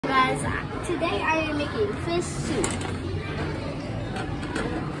guys, today I am making fish soup.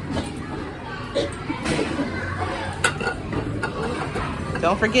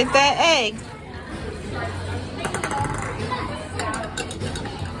 Don't forget that egg.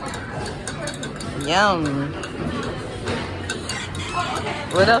 Yum.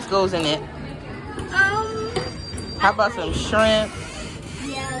 What else goes in it? How about some shrimp?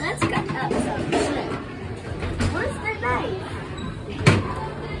 Yeah, let's cut up some shrimp. Where's the knife?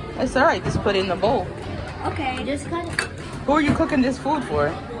 That's all right. Just put it in the bowl. Okay, just cut it. Who are you cooking this food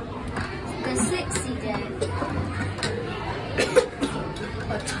for? The sicky did.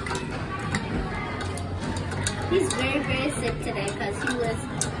 He's very, very sick today because he was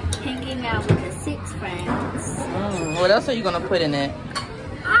hanging out with his 6 friends. What else are you gonna put in it?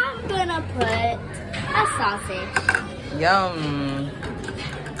 I'm gonna put a sausage. Yum.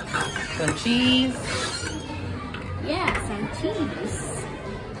 Some cheese. Yeah, some cheese.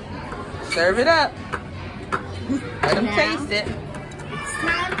 Serve it up. Let him Now, taste it. It's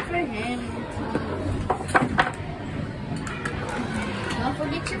time for him to... Don't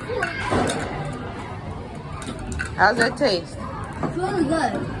forget your fork. How's that taste? It's really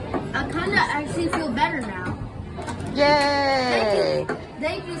good. I kind of actually feel better now. Yay!